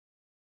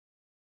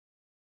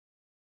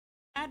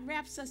God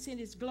wraps us in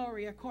his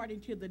glory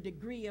according to the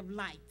degree of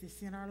light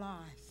that's in our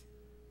lives.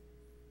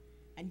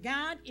 And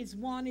God is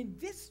wanting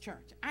this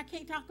church. I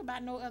can't talk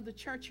about no other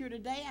church here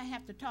today. I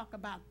have to talk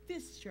about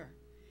this church.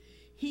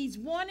 He's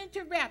wanting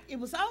to wrap. It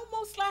was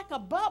almost like a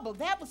bubble.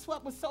 That was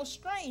what was so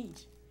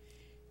strange.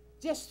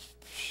 Just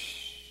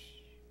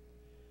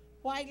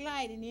white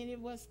light, and then it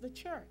was the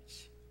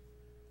church.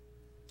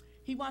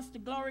 He wants to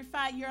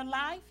glorify your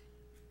life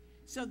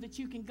so that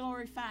you can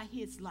glorify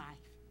his life.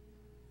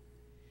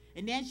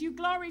 And as you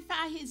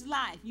glorify his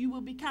life, you will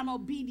become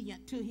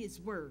obedient to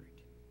his word.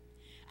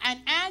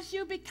 And as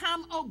you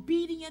become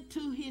obedient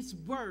to his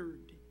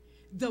word,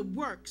 the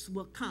works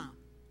will come.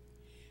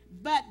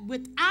 But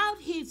without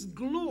his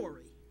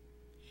glory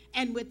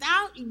and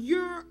without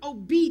your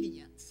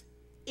obedience,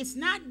 it's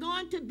not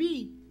going to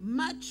be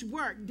much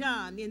work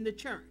done in the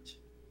church.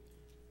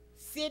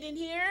 Sitting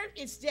here,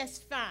 it's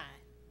just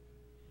fine.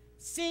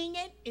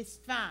 Singing is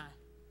fine.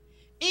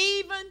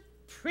 Even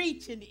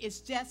preaching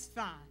is just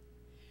fine.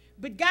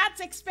 But God's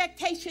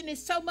expectation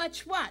is so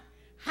much what?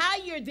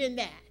 Higher than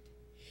that.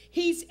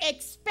 He's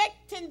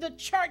expecting the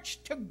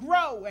church to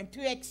grow and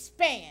to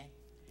expand.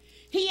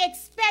 He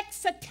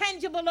expects a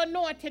tangible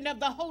anointing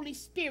of the Holy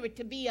Spirit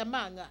to be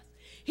among us.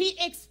 He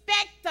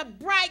expects the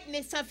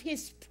brightness of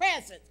his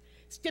presence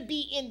to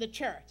be in the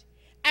church.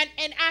 And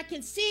I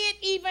can see it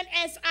even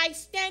as I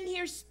stand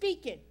here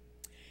speaking.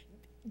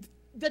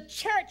 The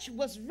church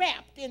was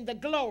wrapped in the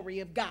glory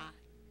of God.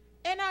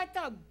 And I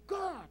thought,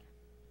 God,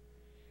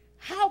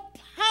 how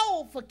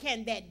powerful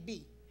can that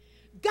be?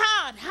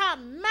 God, how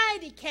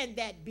mighty can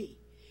that be?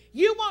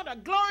 You want to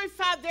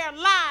glorify their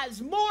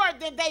lives more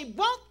than they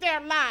want their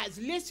lives.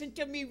 Listen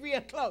to me real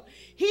close.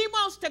 He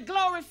wants to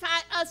glorify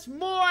us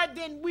more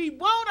than we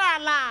want our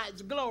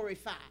lives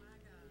glorified.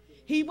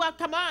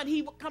 Come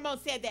on,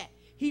 say that.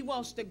 He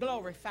wants to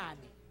glorify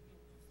me.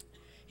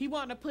 He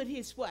wants to put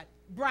his what?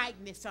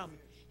 Brightness on me.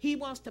 He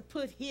wants to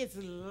put his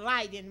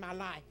light in my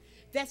life.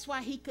 That's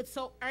why he could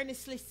so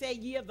earnestly say,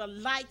 ye are the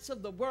lights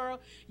of the world.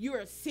 You're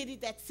a city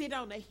that sit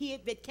on a hill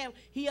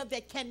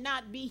that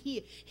cannot be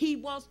hid. He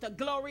wants the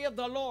glory of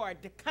the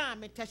Lord to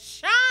come and to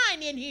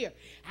shine in here.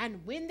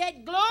 And when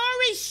that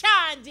glory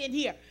shines in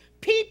here,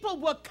 people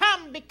will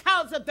come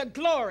because of the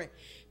glory.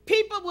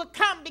 People will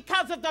come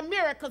because of the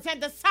miracles and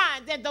the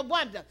signs and the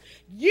wonders.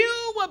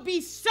 You will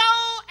be so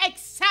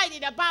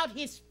excited about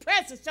his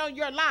presence on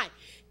your life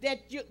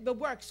that the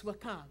works will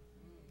come.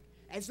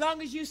 As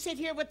long as you sit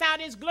here without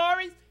his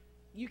glory,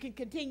 you can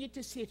continue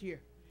to sit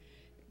here.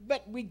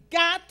 But we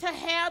got to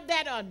have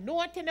that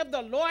anointing of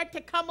the Lord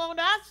to come on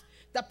us,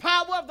 the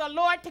power of the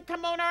Lord to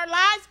come on our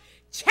lives.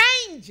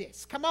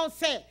 Changes, come on,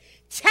 say it.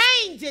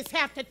 Changes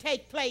have to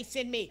take place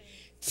in me.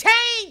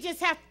 Changes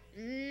have,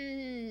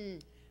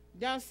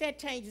 don't say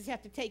changes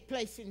have to take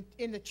place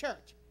in the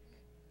church.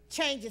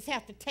 Changes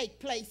have to take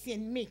place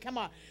in me. Come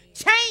on.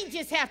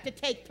 Changes have to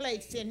take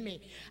place in me.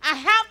 I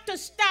have to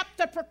stop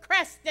the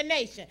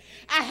procrastination.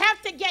 I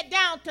have to get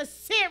down to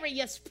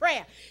serious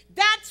prayer.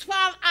 That's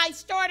why I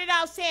started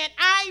out saying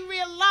I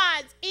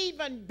realize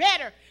even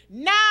better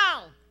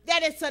now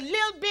that it's a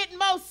little bit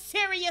more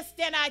serious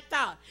than I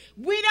thought.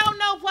 We don't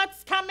know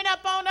what's coming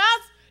up on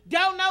us.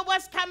 Don't know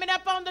what's coming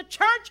up on the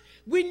church.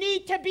 We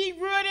need to be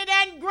rooted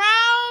and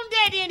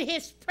grounded in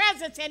his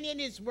presence and in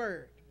his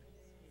word.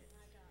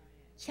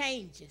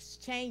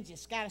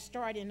 Changes got to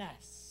start in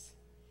us.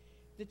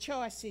 The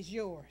choice is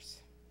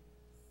yours.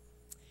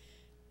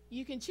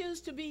 You can choose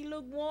to be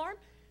lukewarm,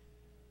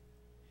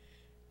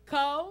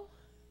 cold,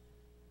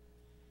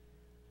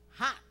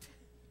 hot.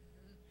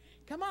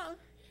 Come on.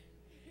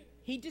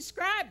 He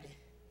described it.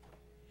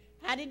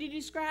 How did he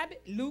describe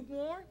it?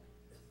 Lukewarm,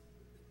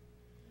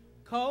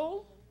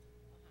 cold,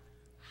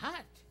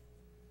 hot.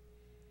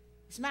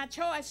 It's my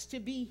choice to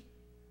be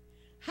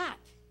hot.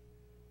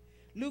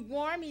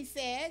 Lukewarm, he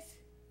says,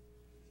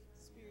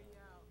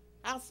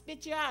 I'll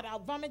spit you out. I'll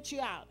vomit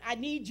you out. I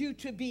need you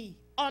to be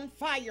on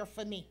fire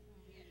for me.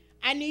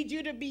 I need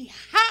you to be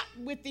hot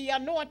with the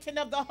anointing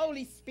of the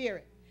Holy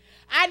Spirit.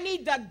 I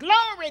need the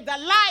glory, the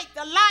light.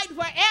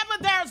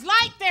 Wherever there's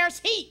light, there's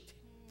heat.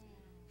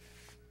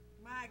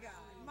 My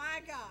God,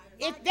 my God.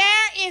 If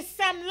there is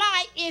some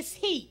light, it's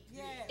heat.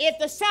 Yes. If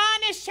the sun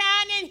is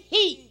shining,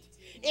 heat.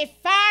 If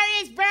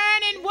fire is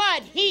burning,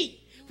 what? Heat.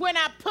 When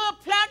I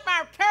plugged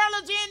my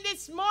curlers in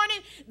this morning,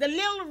 the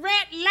little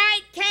red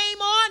light came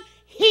on.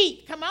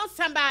 Heat. Come on,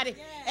 somebody.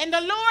 Yes. And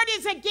the Lord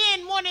is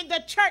again wanting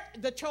the church.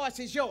 The choice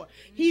is yours.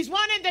 He's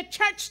wanting the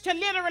church to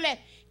literally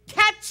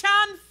catch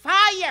on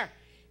fire.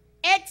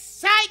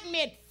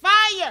 Excitement,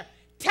 fire.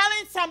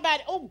 Telling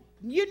somebody, oh,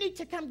 you need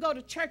to come go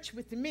to church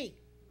with me.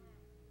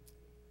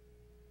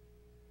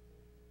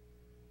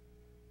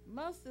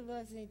 Most of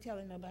us ain't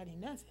telling nobody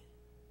nothing.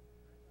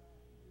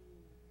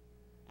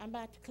 I'm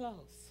about to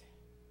close.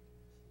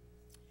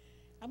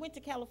 I went to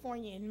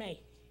California in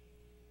May.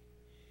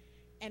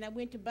 And I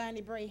went to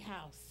Bonnie Bray's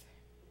house.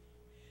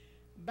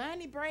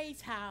 Bonnie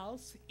Bray's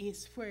house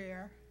is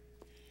where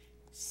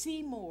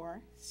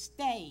Seymour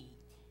stayed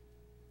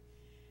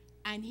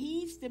And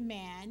he's the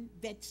man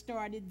that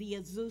started the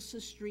Azusa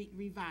Street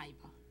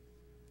Revival.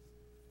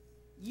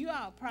 You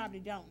all probably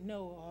don't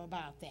know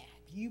about that.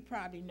 You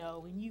probably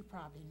know, and you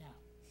probably know.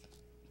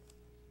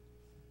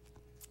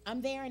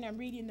 I'm there, and I'm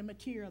reading the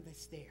material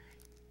that's there.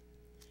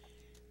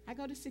 I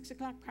go to 6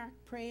 o'clock park,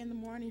 pray in the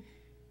morning.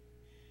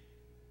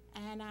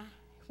 And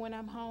when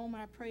I'm home,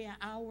 I pray an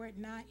hour at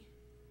night.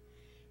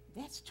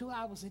 That's 2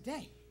 hours a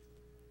day.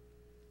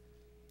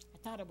 I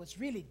thought I was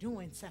really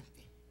doing something.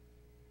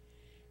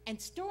 And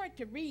started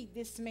to read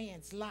this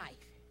man's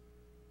life.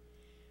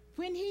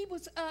 When he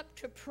was up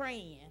to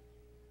praying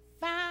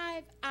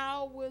 5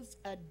 hours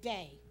a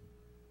day.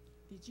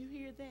 Did you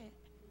hear that?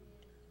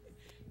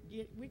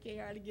 We can't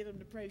hardly get him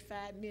to pray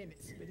 5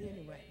 minutes, but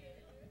anyway.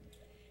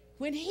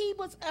 When he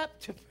was up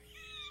to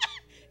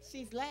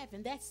she's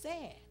laughing, that's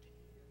sad.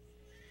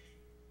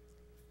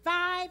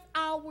 5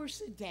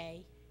 hours a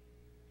day,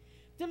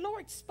 the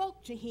Lord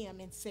spoke to him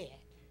and said,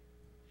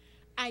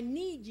 I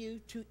need you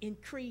to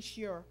increase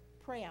your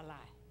prayer life.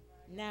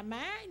 Now,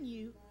 mind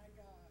you,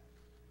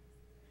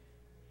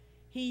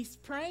 he's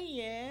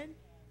praying.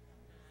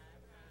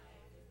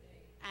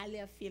 I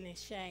left feeling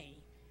shame.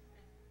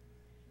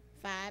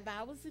 5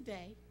 hours a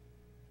day.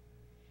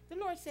 The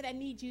Lord said, I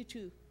need you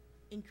to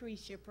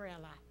increase your prayer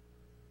life.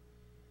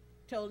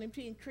 Told him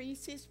to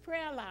increase his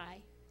prayer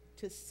life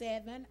to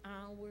 7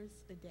 hours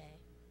a day.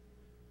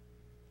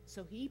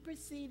 So he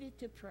proceeded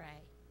to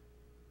pray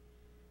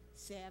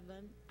 7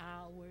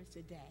 hours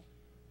a day.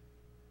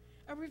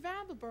 A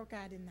revival broke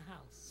out in the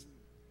house.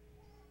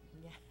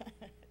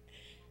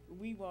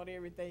 We want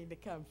everything to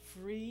come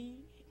free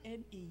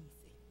and easy.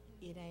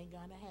 It ain't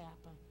gonna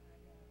happen.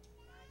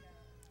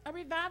 A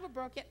revival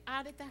broke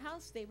out at the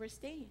house they were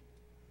staying.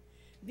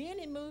 Then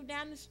it moved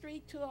down the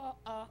street to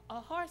a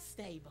horse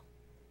stable.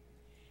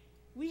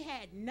 We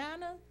had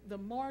none of the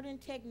modern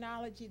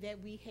technology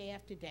that we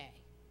have today.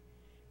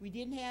 We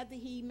didn't have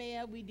the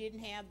email, we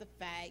didn't have the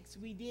fax,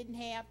 we didn't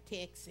have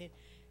texting,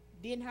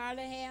 didn't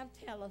hardly have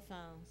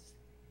telephones.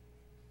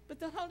 But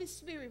the Holy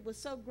Spirit was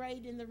so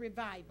great in the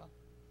revival.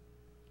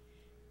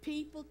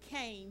 People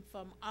came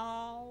from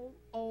all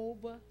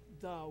over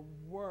the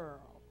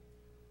world.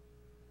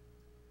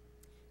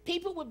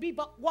 People would be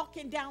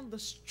walking down the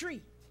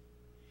street,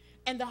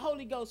 and the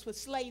Holy Ghost would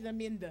slay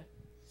them in the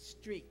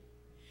street.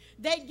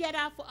 They'd get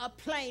off of a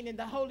plane, and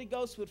the Holy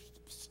Ghost would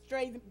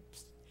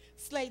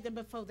slay them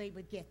before they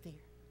would get there.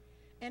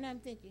 And I'm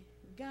thinking,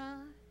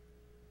 God,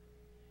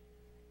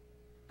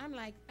 I'm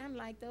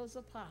like those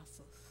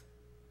apostles.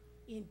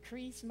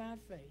 Increase my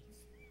faith.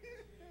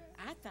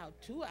 I thought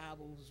 2 hours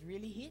was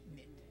really hitting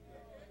it.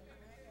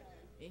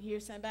 And here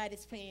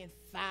somebody's paying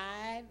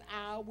 5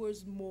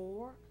 hours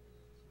more.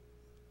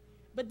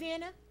 But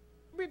then a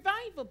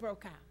revival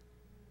broke out.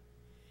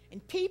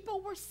 And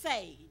people were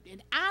saved.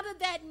 And out of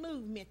that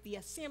movement, the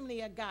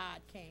Assembly of God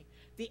came.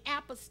 The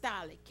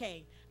Apostolic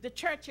came. The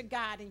Church of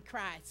God in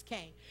Christ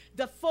came.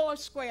 The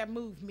Foursquare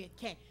movement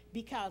came.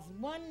 Because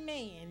one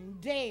man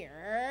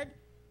dared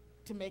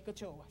to make a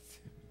choice.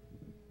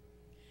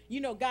 You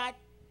know, God,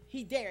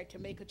 he dared to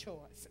make a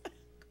choice.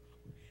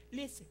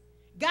 Listen,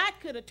 God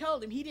could have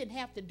told him he didn't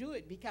have to do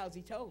it because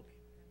he told him.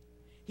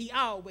 He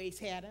always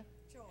had a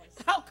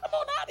choice. Oh, come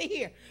on out of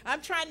here.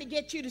 I'm trying to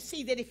get you to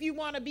see that if you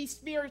want to be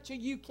spiritual,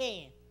 you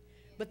can.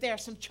 But there are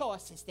some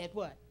choices that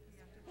what?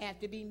 Have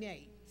to be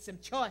made. Some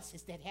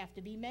choices that have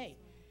to be made.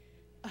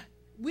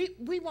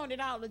 We want it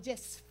all to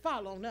just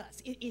fall on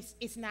us.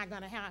 It's not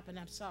going to happen.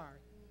 I'm sorry.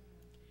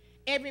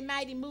 Every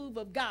mighty move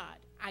of God.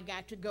 I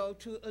got to go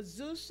to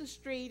Azusa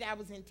Street. I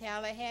was in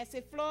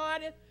Tallahassee,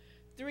 Florida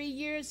 3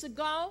 years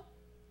ago.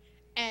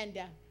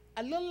 And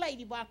a little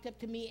lady walked up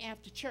to me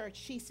after church.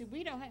 She said,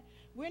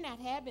 we're not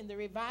having the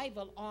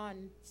revival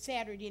on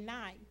Saturday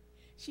night.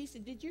 She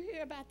said, did you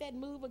hear about that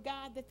move of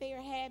God that they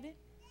are having?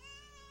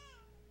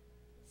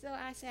 So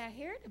I said, I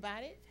heard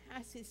about it.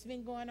 I said, it's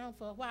been going on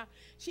for a while.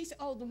 She said,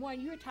 oh, the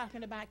one you're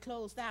talking about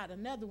closed out.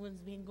 Another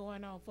one's been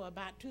going on for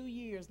about 2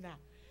 years now.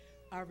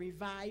 A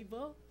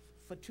revival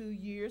for 2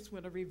 years.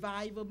 When a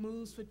revival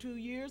moves for 2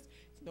 years,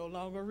 it's no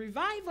longer a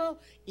revival.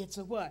 It's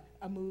a what?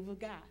 A move of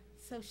God.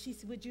 So she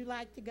said, would you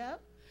like to go?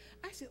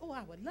 I said, oh,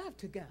 I would love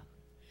to go.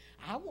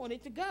 I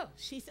wanted to go.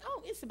 She said,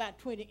 oh, it's about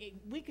 20.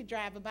 We could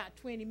drive about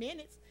 20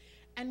 minutes,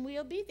 and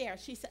we'll be there.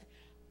 She said,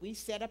 we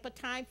set up a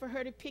time for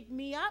her to pick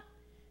me up.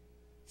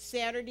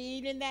 Saturday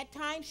evening that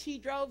time, she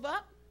drove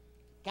up,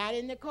 got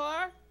in the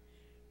car,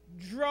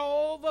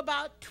 drove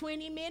about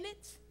 20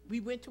 minutes. We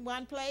went to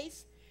one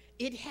place.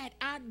 It had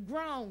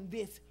outgrown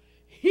this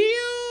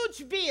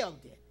huge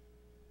building.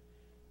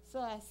 So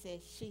I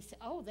said, she said,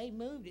 oh, they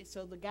moved it.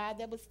 So the guy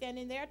that was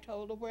standing there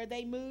told her where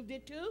they moved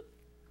it to.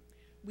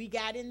 We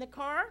got in the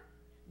car,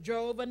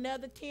 drove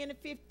another 10 or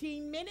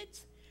 15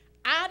 minutes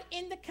out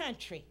in the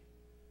country.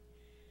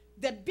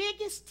 The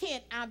biggest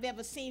tent I've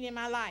ever seen in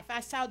my life. I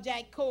saw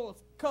Jack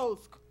Cole's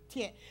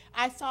tent.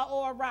 I saw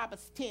Oral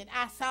Roberts' tent.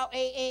 I saw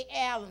A.A.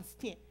 Allen's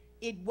tent.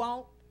 It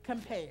won't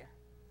compare.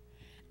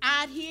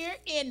 Out here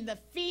in the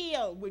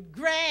field with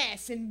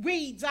grass and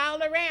weeds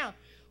all around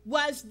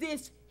was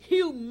this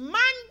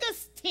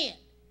humongous tent.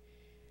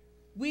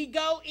 We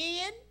go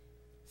in,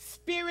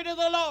 Spirit of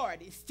the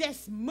Lord is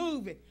just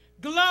moving.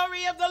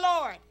 Glory of the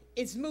Lord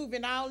is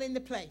moving all in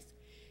the place.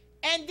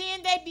 And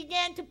then they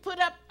began to put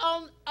up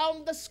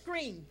on the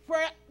screen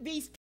where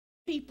these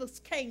people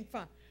came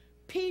from.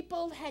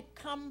 People had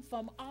come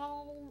from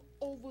all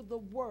over the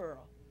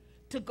world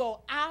to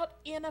go out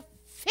in a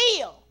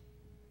field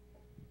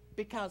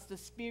because the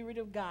Spirit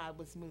of God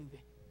was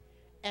moving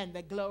and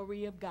the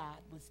glory of God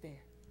was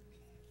there.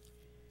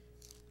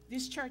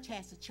 This church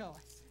has a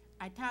choice.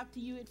 I talked to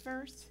you at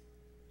first.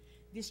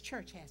 This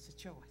church has a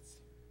choice.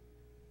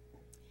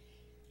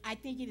 I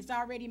think it has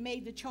already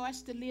made the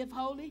choice to live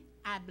holy.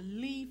 I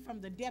believe from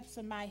the depths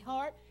of my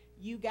heart,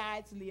 you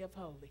guys live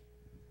holy.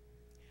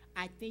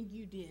 I think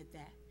you did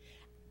that.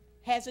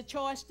 Has a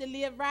choice to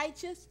live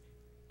righteous.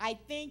 I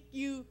think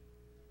you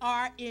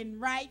are in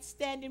right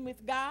standing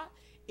with God.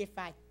 If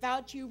I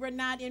thought you were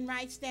not in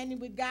right standing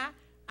with God,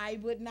 I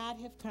would not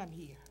have come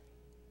here.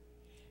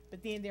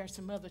 But then there are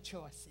some other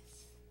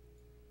choices.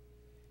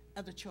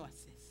 Other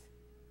choices.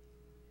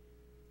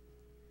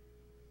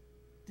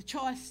 The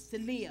choice to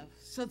live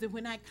so that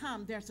when I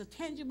come, there's a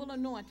tangible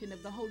anointing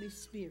of the Holy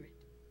Spirit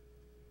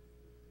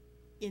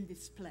in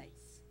this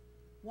place.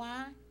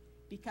 Why?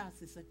 Because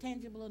it's a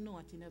tangible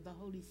anointing of the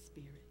Holy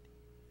Spirit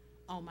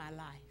on my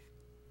life.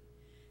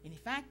 And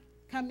if I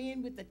come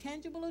in with the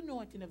tangible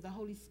anointing of the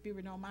Holy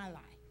Spirit on my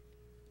life,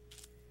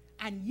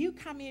 and you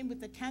come in with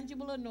the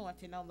tangible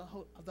anointing of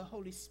the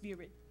Holy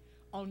Spirit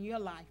on your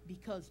life,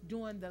 because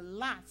during the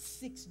last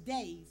 6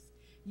 days,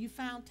 you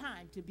found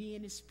time to be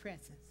in his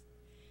presence.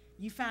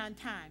 You find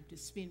time to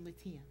spend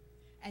with him.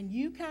 And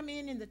you come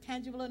in the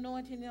tangible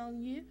anointing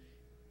on you.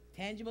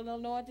 Tangible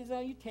anointing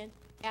on you.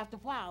 After a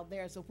while,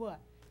 there's a what?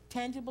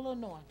 Tangible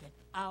anointing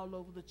all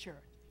over the church.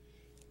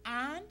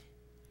 And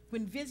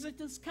when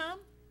visitors come,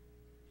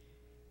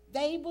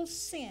 they will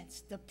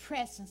sense the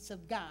presence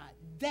of God.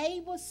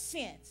 They will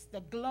sense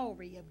the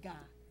glory of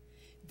God.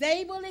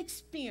 They will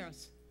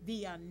experience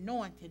the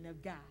anointing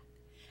of God.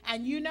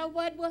 And you know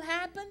what will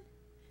happen?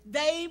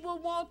 They will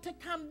want to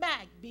come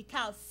back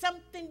because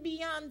something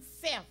beyond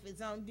self is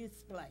on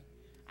display.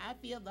 I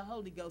feel the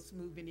Holy Ghost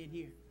moving in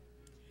here.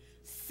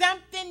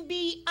 Something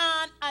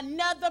beyond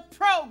another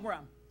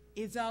program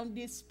is on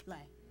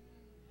display.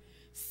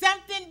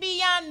 Something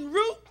beyond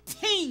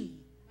routine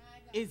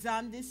is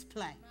on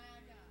display.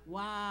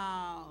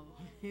 Wow,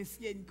 it's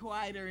getting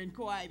quieter and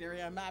quieter.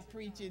 Am I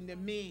preaching to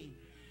me?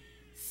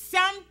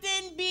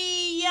 Something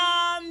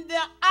beyond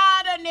the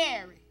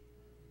ordinary.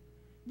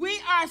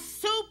 We are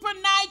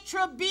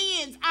supernatural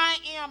beings. I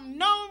am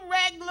no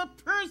regular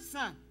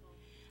person.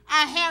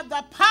 I have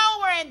the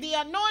power and the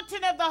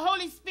anointing of the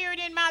Holy Spirit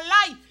in my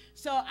life.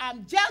 So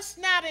I'm just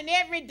not an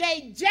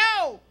everyday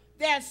Joe.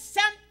 There's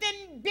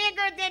something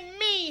bigger than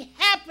me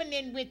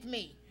happening with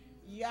me.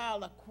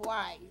 Y'all are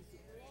quiet.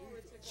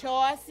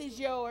 Choice is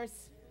yours.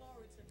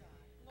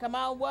 Come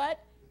on,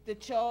 what? The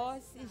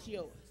choice is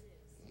yours.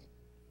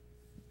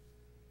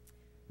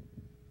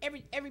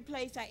 Every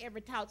place I ever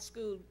taught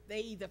school,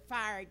 they either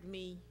fired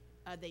me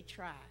or they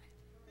tried.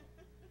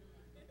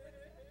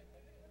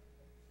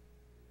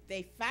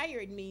 They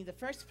fired me. The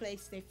first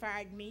place they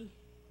fired me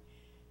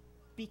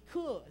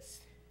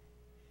because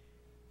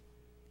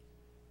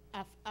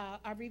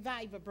a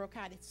revival broke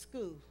out at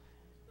school.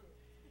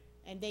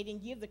 And they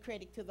didn't give the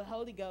credit to the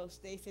Holy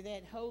Ghost. They said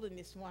that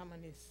holiness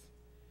woman is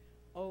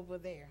over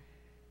there.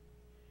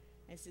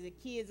 And so the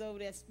kids over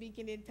there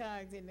speaking in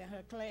tongues in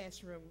her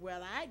classroom.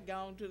 Well, I'd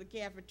gone to the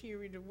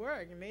cafeteria to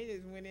work, and they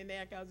just went in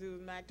there because it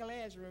was my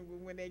classroom. But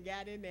when they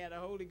got in there, the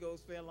Holy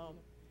Ghost fell on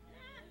them.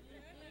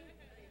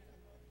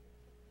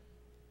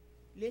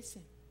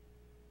 Listen,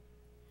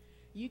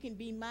 you can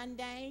be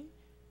mundane,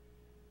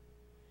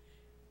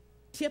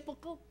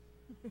 typical,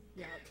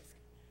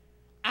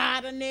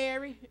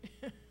 ordinary.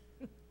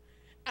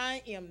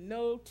 I am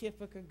no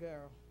typical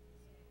girl.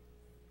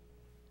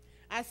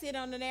 I sit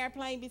on an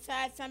airplane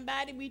beside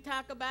somebody, we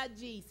talk about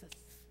Jesus.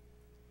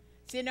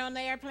 Sitting on the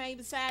airplane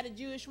beside a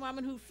Jewish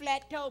woman who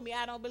flat told me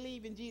I don't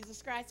believe in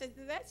Jesus Christ. I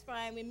said, that's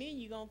fine with me.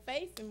 You're going to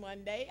face him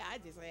one day. I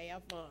just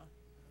have fun.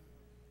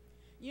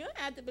 You don't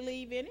have to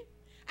believe in it.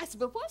 I said,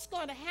 but what's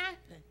going to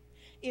happen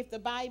if the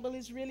Bible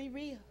is really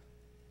real?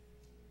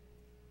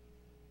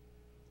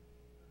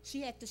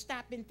 She had to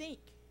stop and think.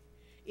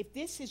 If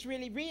this is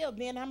really real,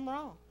 then I'm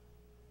wrong.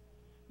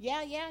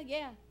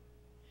 Yeah.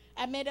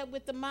 I met up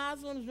with the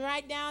Muslims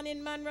right down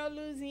in Monroe,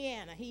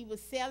 Louisiana. He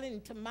was selling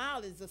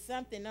tamales or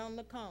something on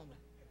the corner.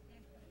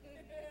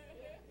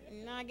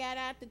 And I got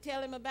out to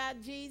tell him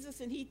about Jesus,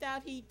 and he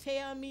thought he'd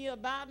tell me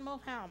about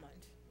Muhammad.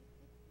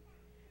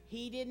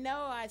 He didn't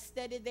know I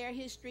studied their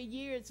history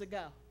years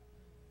ago.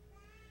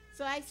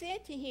 So I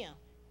said to him,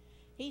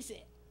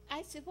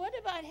 I said, what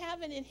about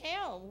heaven and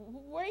hell?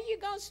 Where are you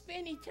going to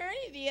spend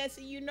eternity? I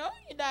said, you know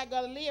you're not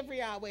going to live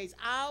here always.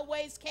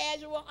 Always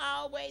casual,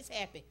 always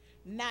happy.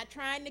 Not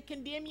trying to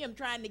condemn you. I'm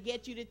trying to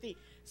get you to think.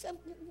 So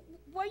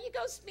where you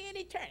going to spend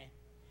eternity?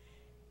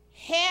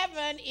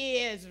 Heaven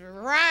is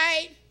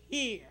right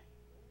here.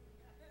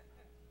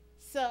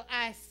 So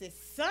I said,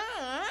 son,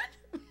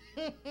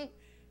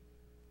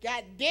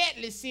 got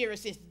deadly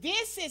serious.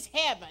 This is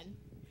heaven,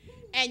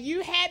 and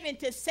you having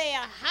to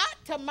sell hot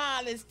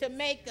tamales to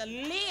make a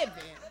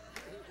living.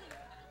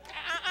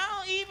 I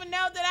don't even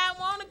know that I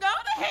want to go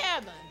to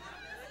heaven.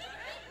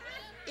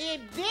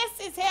 If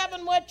this is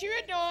heaven, what you're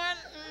doing,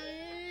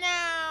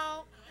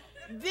 no,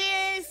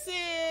 this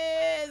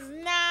is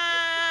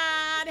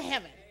not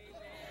heaven.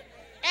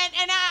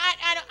 And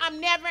I'm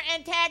never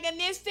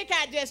antagonistic.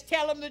 I just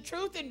tell them the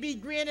truth and be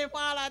grinning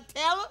while I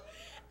tell them.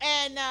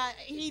 And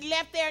he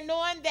left there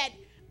knowing that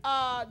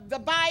the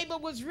Bible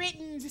was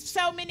written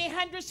so many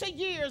hundreds of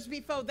years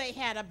before they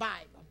had a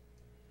Bible.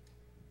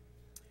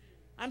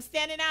 I'm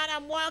standing out.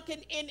 I'm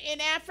walking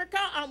in Africa.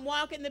 I'm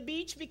walking the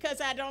beach because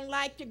I don't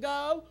like to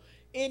go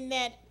in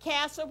that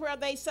castle where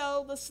they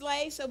sold the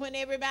slaves. So when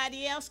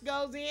everybody else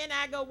goes in,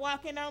 I go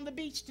walking on the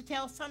beach to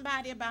tell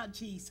somebody about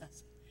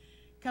Jesus.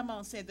 Come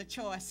on, say, the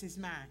choice is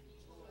mine.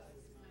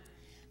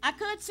 I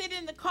could sit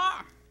in the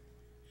car,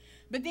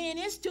 but then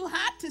it's too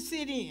hot to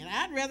sit in.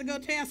 I'd rather go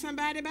tell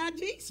somebody about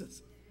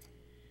Jesus.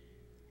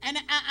 And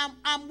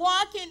I'm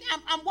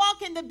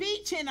walking the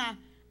beach, and I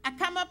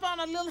come up on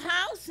a little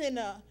house, and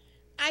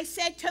I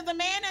said to the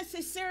man, I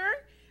said, sir,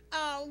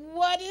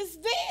 what is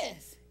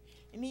this?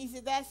 And he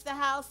said, that's the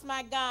house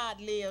my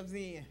God lives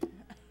in.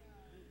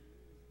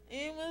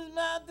 It was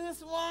about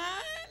this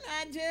wine.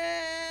 I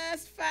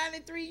just finally,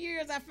 3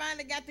 years, I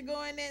finally got to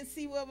go in there and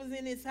see what was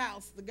in his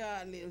house the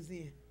God lives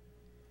in.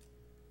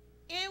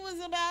 It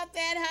was about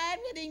that high. It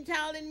wasn't even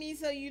taller than me,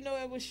 so you know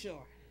it was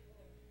short.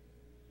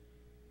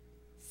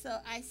 So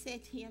I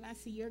said to him, I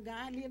said, your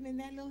God live in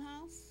that little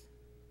house?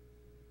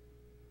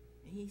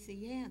 And he said,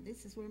 yeah,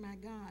 this is where my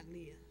God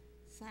lives.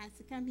 So I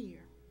said, come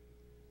here.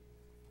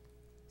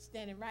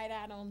 Standing right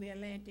out on the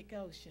Atlantic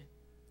Ocean.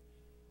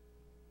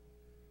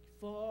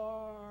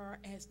 Far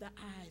as the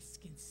eyes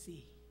can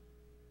see,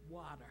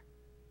 water.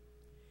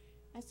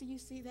 I said, you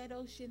see that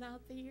ocean out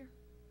there?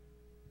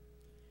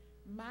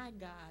 My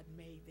God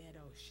made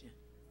that ocean.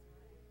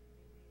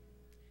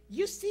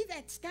 You see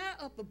that sky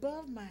up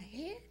above my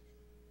head?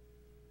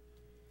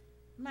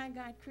 My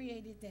God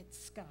created that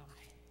sky.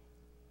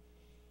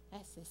 I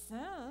said,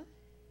 son,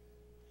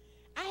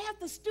 I have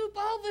to stoop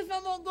over if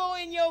I'm going to go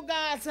in your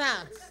God's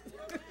house.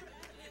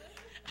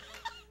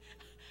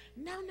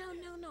 No.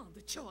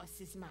 The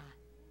choice is mine.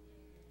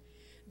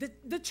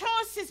 The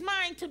choice is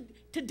mine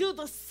to do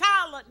the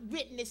solid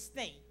witness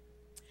thing.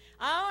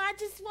 Oh, I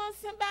just want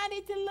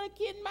somebody to look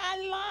in my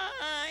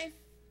life.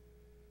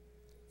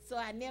 So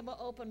I never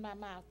opened my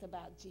mouth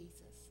about Jesus.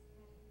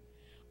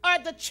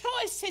 Or the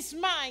choice is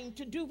mine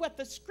to do what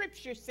the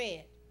scripture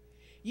said.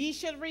 Ye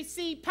shall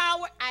receive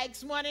power,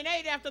 Acts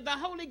 1:8, after the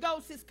Holy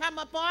Ghost has come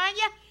upon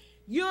you,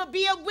 you'll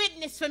be a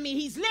witness for me.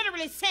 He's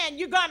literally saying,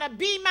 you're going to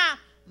be my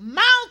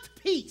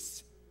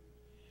mouthpiece.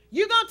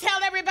 You're going to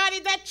tell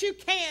everybody that you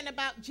can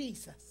about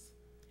Jesus.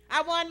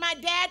 I won my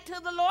dad to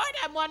the Lord.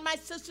 I won my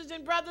sisters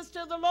and brothers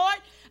to the Lord.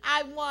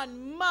 I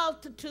won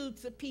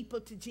multitudes of people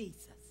to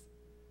Jesus.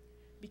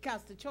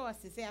 Because the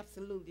choice is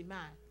absolutely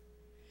mine.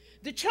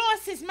 The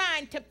choice is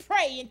mine to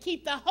pray and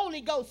keep the Holy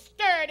Ghost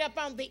stirred up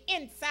on the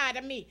inside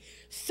of me,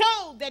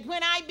 so that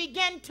when I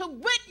begin to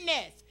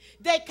witness,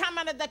 they come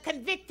under the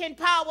convicting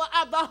power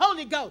of the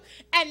Holy Ghost,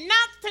 and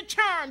not the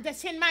charm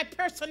that's in my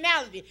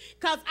personality,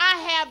 because I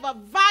have a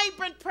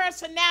vibrant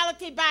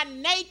personality by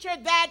nature.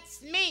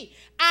 That's me.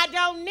 I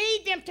don't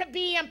need them to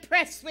be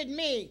impressed with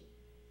me.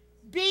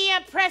 Be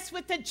impressed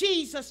with the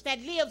Jesus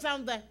that lives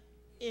on the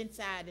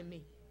inside of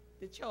me.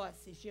 The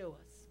choice is yours.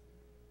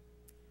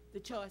 The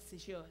choice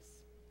is yours.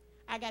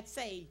 I got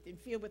saved and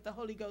filled with the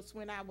Holy Ghost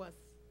when I was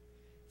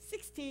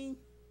 16.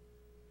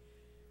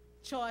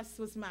 Choice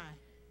was mine.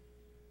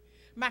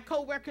 My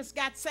co-workers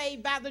got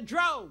saved by the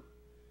drove.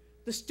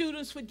 The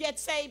students would get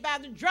saved by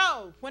the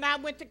drove. When I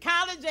went to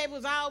college, they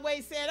was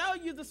always saying, oh,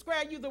 you the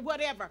square, you the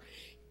whatever.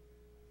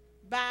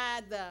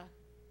 By the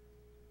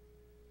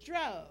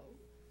drove.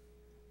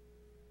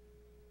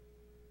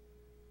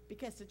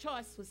 Because the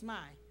choice was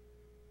mine.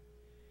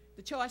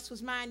 The choice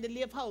was mine to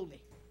live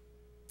holy.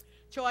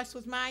 Choice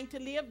was mine to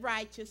live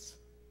righteous.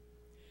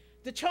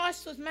 The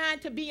choice was mine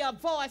to be a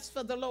voice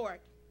for the Lord.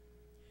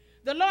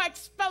 The Lord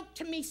spoke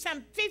to me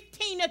some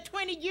 15 or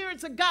 20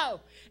 years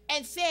ago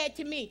and said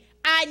to me,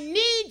 I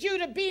need you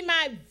to be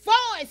my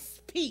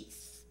voice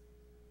piece.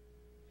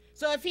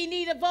 So if he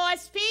need a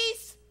voice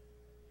piece,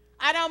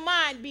 I don't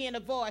mind being a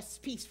voice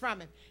piece from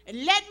him.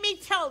 And let me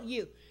tell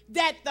you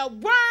that the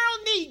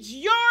world needs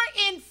your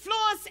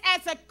influence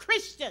as a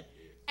Christian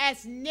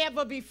as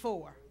never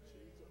before.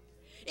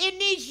 It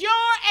needs your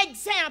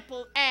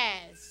example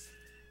as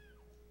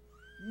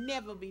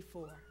never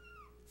before.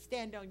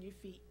 Stand on your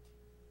feet.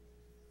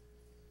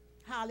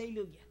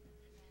 Hallelujah.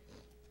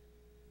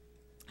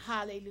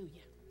 Hallelujah.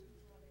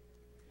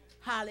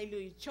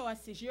 Hallelujah.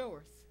 Choice is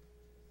yours.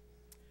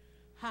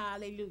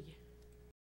 Hallelujah.